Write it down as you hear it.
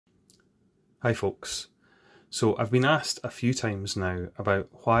Hi folks. So I've been asked a few times now about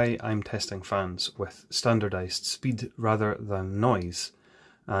why I'm testing fans with standardised speed rather than noise,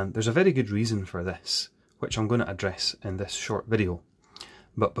 and there's a very good reason for this, which I'm going to address in this short video.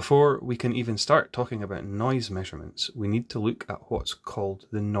 But before we can even start talking about noise measurements, we need to look at what's called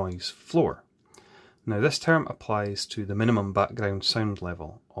the noise floor. Now this term applies to the minimum background sound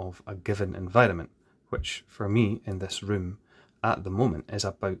level of a given environment, which for me in this room at the moment is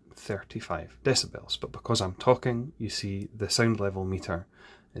about 35 decibels, but because I'm talking, you see the sound level meter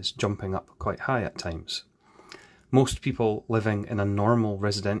is jumping up quite high at times. Most people living in a normal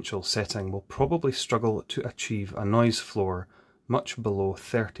residential setting will probably struggle to achieve a noise floor much below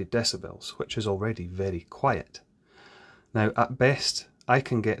 30 decibels, which is already very quiet. Now at best, I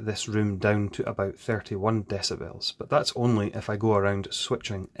can get this room down to about 31 decibels, but that's only if I go around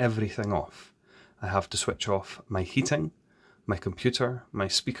switching everything off. I have to switch off my heating, my computer, my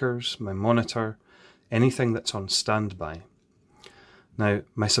speakers, my monitor, anything that's on standby. Now,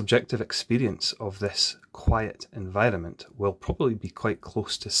 my subjective experience of this quiet environment will probably be quite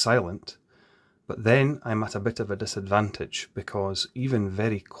close to silent, but then I'm at a bit of a disadvantage because even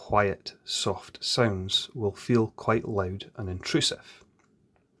very quiet, soft sounds will feel quite loud and intrusive.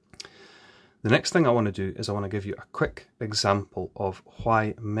 The next thing I want to do is I want to give you a quick example of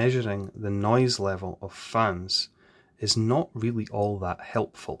why measuring the noise level of fans is not really all that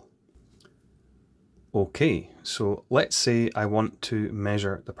helpful. Okay, so let's say I want to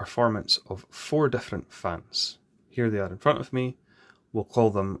measure the performance of 4 different fans. Here they are in front of me. We'll call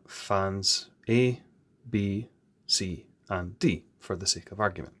them fans A, B, C and D for the sake of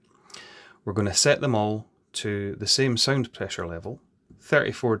argument. We're going to set them all to the same sound pressure level.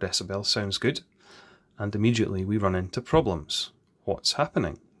 34 decibels sounds good, and immediately we run into problems. What's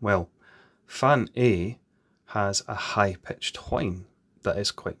happening? Well, fan A has a high-pitched whine that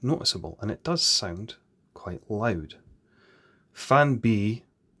is quite noticeable, and it does sound quite loud. Fan B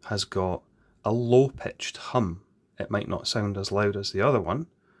has got a low-pitched hum. It might not sound as loud as the other one,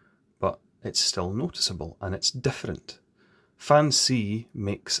 but it's still noticeable and it's different. Fan C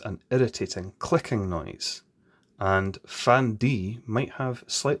makes an irritating clicking noise, and fan D might have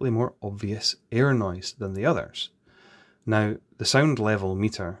slightly more obvious air noise than the others. Now, the sound level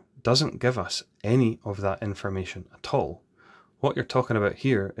meter doesn't give us any of that information at all. What you're talking about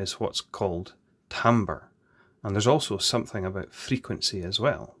here is what's called timbre, and there's also something about frequency as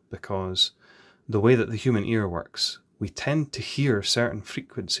well, because the way that the human ear works, we tend to hear certain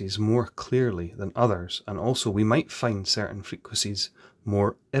frequencies more clearly than others, and also we might find certain frequencies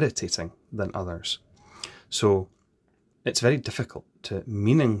more irritating than others. So it's very difficult to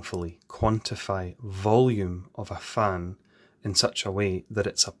meaningfully quantify volume of a fan in such a way that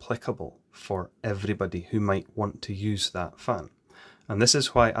it's applicable for everybody who might want to use that fan. And this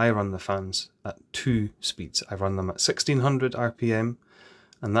is why I run the fans at 2 speeds. I run them at 1600 RPM,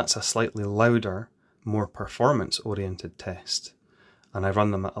 and that's a slightly louder, more performance-oriented test. And I run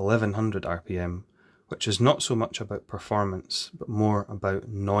them at 1100 RPM, which is not so much about performance, but more about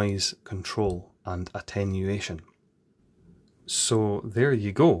noise control and attenuation. So there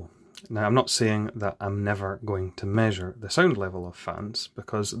you go. Now, I'm not saying that I'm never going to measure the sound level of fans,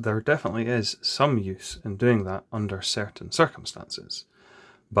 because there definitely is some use in doing that under certain circumstances.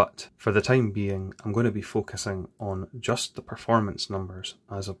 But for the time being, I'm going to be focusing on just the performance numbers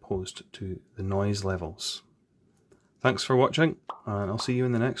as opposed to the noise levels. Thanks for watching, and I'll see you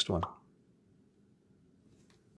in the next one.